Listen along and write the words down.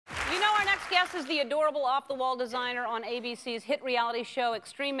guest is the adorable off-the-wall designer on ABC's hit reality show,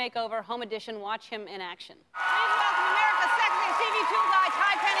 Extreme Makeover, Home Edition. Watch him in action. Please welcome America's sexiest TV tool guy,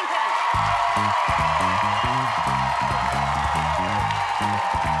 Ty Pennington.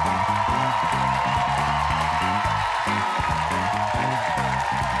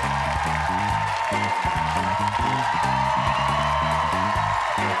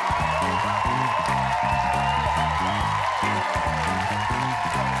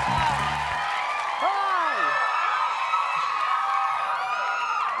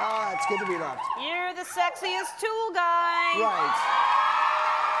 It's good to be loved. You're the sexiest tool guy. Right.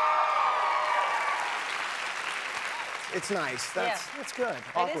 It's nice. That's good.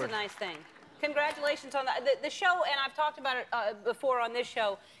 Awkward. It is a nice thing. Congratulations on that. The show, and I've talked about it before on this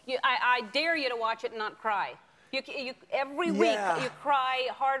show, I dare you to watch it and not cry. Every week, you cry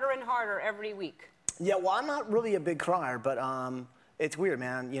harder and harder every week. Yeah, well, I'm not really a big crier, but it's weird,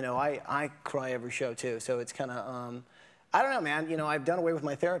 man. You know, I cry every show, too, so it's kind of... I don't know, man. You know, I've done away with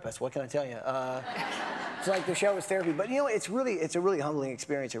my therapist. What can I tell you? It's like the show is therapy. But, you know, it's a really humbling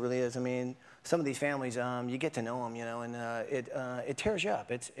experience. It really is. I mean, some of these families, you get to know them, you know, and it tears you up.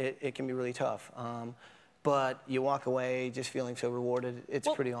 It can be really tough. But you walk away just feeling so rewarded. It's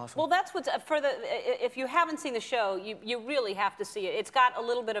pretty awesome. Well, that's what's, if you haven't seen the show, you really have to see it. It's got a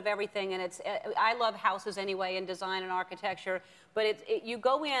little bit of everything, and I love houses anyway, and design and architecture. But you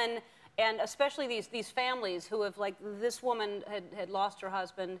go in, and especially these families who have, like, this woman had lost her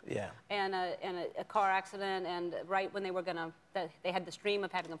husband and a car accident, and right when they were gonna, they had this dream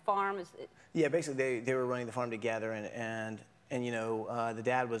of having a farm. Yeah, basically they were running the farm together, and you know, the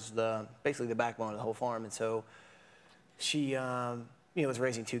dad was basically the backbone of the whole farm, and so she you know, was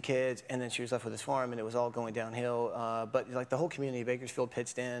raising 2 kids, and then she was left with this farm, and it was all going downhill. But like the whole community, Bakersfield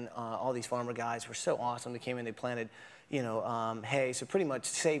pitched in. All these farmer guys were so awesome. They came in, they planted, you know, hay, so pretty much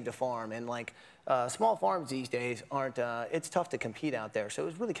saved a farm. And like small farms these days aren't. It's tough to compete out there. So it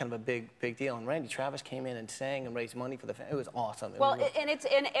was really kind of a big deal. And Randy Travis came in and sang and raised money for the family. It was awesome.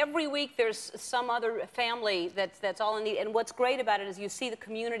 And every week there's some other family that's all in need. And what's great about it is you see the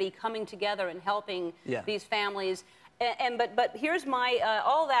community coming together and helping these families. But here's my,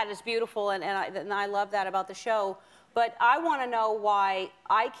 all that is beautiful, and I love that about the show, but I want to know why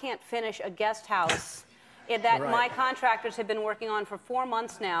I can't finish a guest house that my contractors have been working on for 4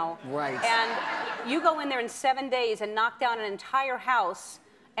 months now. Right. And you go in there in 7 days and knock down an entire house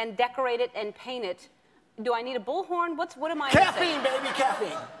and decorate it and paint it. Do I need a bullhorn? What am I Caffeine, baby,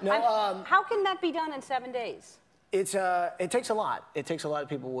 caffeine. No, how can that be done in 7 days? It takes a lot. It takes a lot of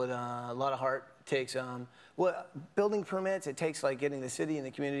people with a lot of heart. It takes well, building permits. It takes like getting the city and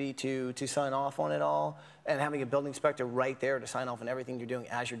the community to sign off on it all, and having a building inspector right there to sign off on everything you're doing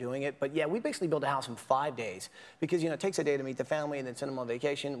as you're doing it. But yeah, we basically build a house in 5 days because, you know, it takes a day to meet the family and then send them on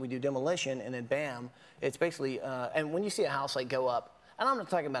vacation. We do demolition, and then bam, it's basically. And when you see a house like go up. And I'm not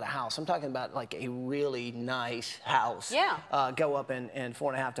talking about a house. I'm talking about like a really nice house. Yeah. Go up in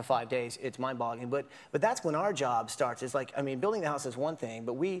 4.5 to 5 days. It's mind-boggling. But that's when our job starts. It's like, I mean, building the house is one thing,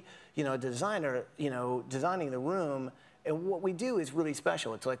 but we, you know, designer, you know, designing the room, and what we do is really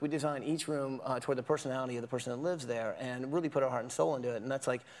special. It's like we design each room toward the personality of the person that lives there, and really put our heart and soul into it. And that's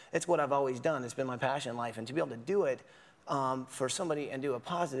like, it's what I've always done. It's been my passion in life, and to be able to do it for somebody and do a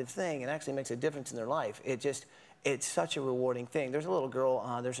positive thing, it actually makes a difference in their life. It's such a rewarding thing. There's a little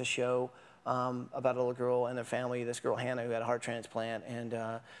girl, there's a show about a little girl and their family, this girl Hannah who had a heart transplant, and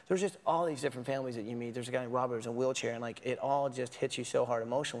there's just all these different families that you meet. There's a guy named Robert who's in a wheelchair, and like it all just hits you so hard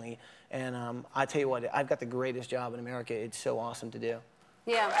emotionally. And I tell you what, I've got the greatest job in America. It's so awesome to do.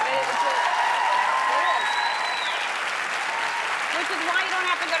 Yeah, it is. Which is why you don't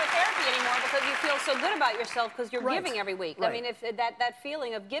have to go to therapy anymore, because you feel so good about yourself because you're giving every week. I mean, if that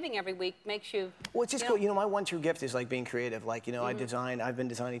feeling of giving every week makes you. Well, it's just cool. You know, my one true gift is like being creative. Like, you know, I've been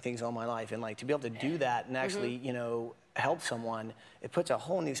designing things all my life, and like to be able to do that and actually, you know, help someone, it puts a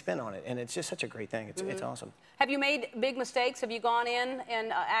whole new spin on it, and it's just such a great thing. It's awesome. Have you made big mistakes? Have you gone in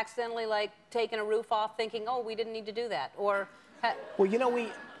and accidentally like taken a roof off, thinking, oh, we didn't need to do that, or? Well, you know,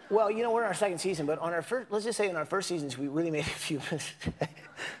 we're in our 2nd season, but on our first, let's just say in our first seasons, we really made a few mistakes.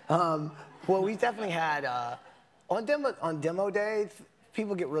 Well, we definitely had, on demo day,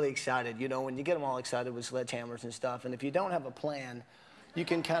 people get really excited, you know, when you get them all excited with sledgehammers and stuff, and if you don't have a plan, you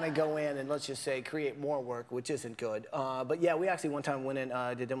can kind of go in and, let's just say, create more work, which isn't good. But yeah, we actually one time went in,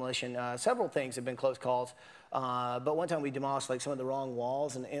 did demolition. Several things have been close calls. But one time we demolished like some of the wrong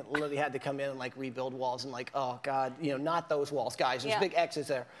walls, and it literally had to come in and like rebuild walls, and like, oh God, you know, not those walls, guys. There's big X's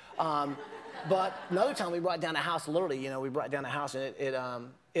there. But another time we brought down a house, literally, you know, we brought down a house, and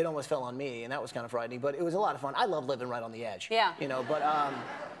it almost fell on me, and that was kind of frightening. But it was a lot of fun. I love living right on the edge. Yeah. You know,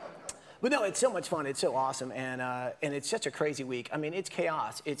 But no, it's so much fun. It's so awesome, and it's such a crazy week. I mean, it's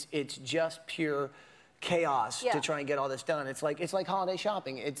chaos. It's just pure chaos to try and get all this done. It's like holiday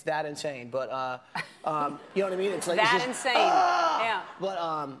shopping. It's that insane. But you know what I mean? It's like that it's just, insane. Yeah.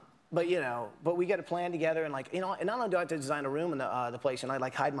 But you know, we get a plan together, and like, you know, and not only do I have to design a room in the place, and I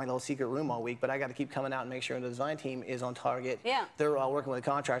like hide my little secret room all week, but I got to keep coming out and make sure the design team is on target. Yeah. They're working with a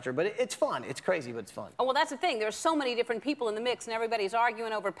contractor, but it's fun. It's crazy, but it's fun. Oh, well, that's the thing. There's so many different people in the mix, and everybody's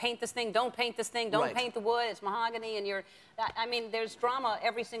arguing over paint this thing, don't paint this thing, don't paint the wood, it's mahogany, and you're. I mean, there's drama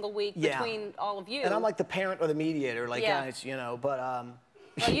every single week between all of you. And I'm like the parent or the mediator, like guys, you know, but.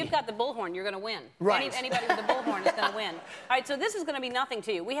 Well, you've got the bullhorn. You're going to win. Right. Anybody with a bullhorn is going to win. All right, so this is going to be nothing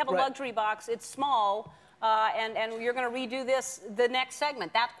to you. We have a luxury box. It's small, and you're going to redo the next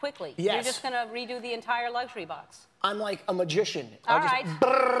segment that quickly. Yes. You're just going to redo the entire luxury box. I'm like a magician. All right.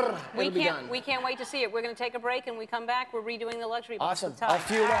 Brrr, we can't wait to see it. We're going to take a break, and we come back. We're redoing the luxury box. Awesome. I'll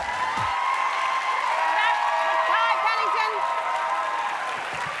fuel up. Ty Pennington.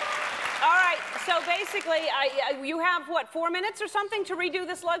 All right. So basically, you have, what, 4 minutes or something to redo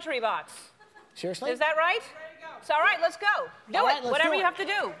this luxury box? Seriously? Is that right? So, all right, let's go. Do it. Whatever you have to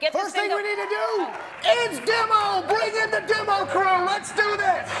do. Get First thing we need to do is demo. Bring in the demo crew. Let's do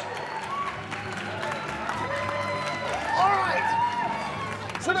this. All right.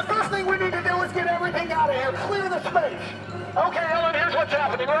 So the first thing we need to do is get everything out of here. Clear the space. Okay, Ellen, here's what's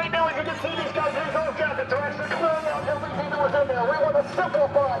happening. Right now, as you can see, these guys, here's those jackets. They're actually clearing out everything that was in there. We want to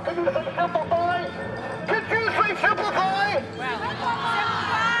simplify. Could you say simplify? Could you say simplify?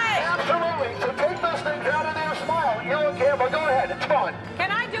 Simplify. Absolutely. So take those things out of there. Smile. You're on camera. Go ahead. It's fun.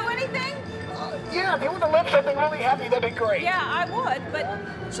 Can I do anything? Yeah, if you want to lift something really heavy, that'd be great. Yeah, I would, but...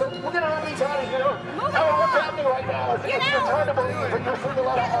 So we're going to have these out of here. Move What's happening right now is it's hard to believe that you're seeing a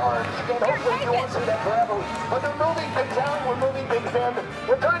lot of arms, and hopefully you won't see that forever. But they're moving things out, we're moving things in.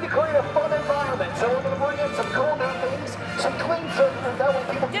 We're trying to create a fun environment, so we're going to bring in some cool new things, some clean surfaces, that way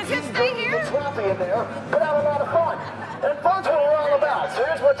people can Does it stay here? get sloppy in there, but have a lot of fun. And fun's what we're all about. So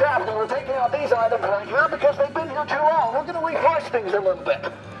here's what's happening. We're taking out these items right here because they've been here too long. We're going to refresh things a little bit.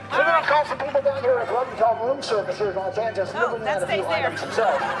 So we're going to call some people down here at what we call room service here in Los Angeles. Oh, that stays there.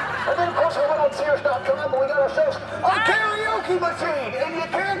 Themselves. And then, of course, we went on Sears.com and we got ourselves a karaoke machine. And you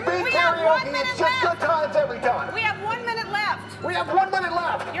can't beat karaoke. It's just good times every time. We have 1 minute left. We have 1 minute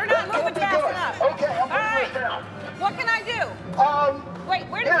left. You're not moving fast enough. Okay, I'm putting this down. What can I do? Wait,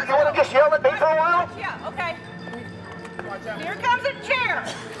 where did you want to just yell at me for a while? Yeah, okay. Here comes a chair.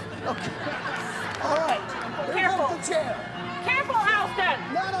 Okay. All right. Careful. Here comes the chair. Careful,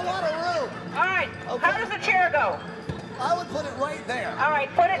 Houston. Not a lot of room. All right. Okay. How does the chair go? I would put it right there. All right.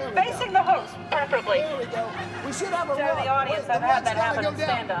 Put it facing the host, preferably. There we go. We should have a rug. So the audience, I've had that happen in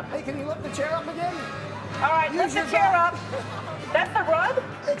stand-up. Hey, can you lift the chair up again? All right. Lift the chair up. That's the rug?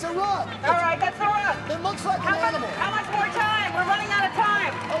 It's a rug. All right. That's the rug. It looks like an animal. How much more time? We're running out of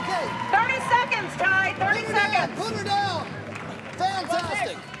time. Okay. 30 seconds, Ty. 30 seconds. Put her down.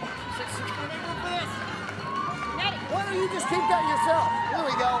 Fantastic. Why don't you just keep that yourself? Here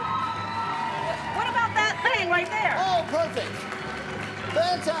we go. What about that thing right there? Oh, perfect.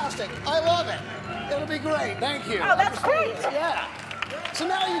 Fantastic. I love it. It'll be great. Thank you. Oh, that's great. Yeah. So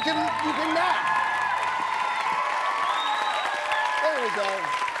now you can nap. There we go.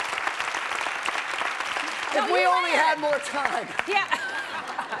 If we only had more time. Yeah.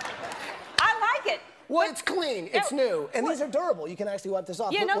 I like it. Well, it's clean. It's new. And these are durable. You can actually wipe this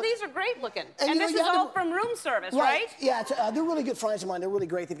off. Yeah, no, these are great looking. And this is all from room service, right? Yeah, they're really good friends of mine. They're really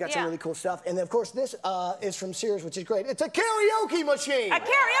great. They've got some really cool stuff. And, of course, this is from Sears, which is great. It's a karaoke machine. A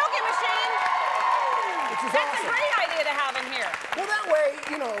karaoke machine? Which is That's a great idea to have in here. Well, that way,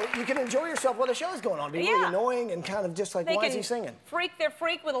 you know, you can enjoy yourself while the show's going on. Be really annoying and kind of just like, why is he singing? Freak their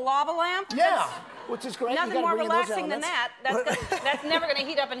freak with a lava lamp? Yeah, which is great. Nothing more relaxing than that. That's never going to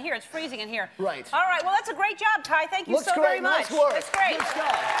heat up in here. It's freezing in here. Right. All right, well, that's a great job, Ty. Thank you so very much. Nice work. That's great. Good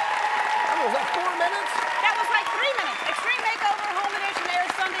stuff. Was that 4 minutes? That was like 3 minutes. Extreme Makeover Home Edition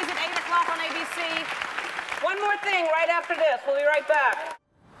airs Sundays at 8 o'clock on ABC. One more thing right after this. We'll be right back.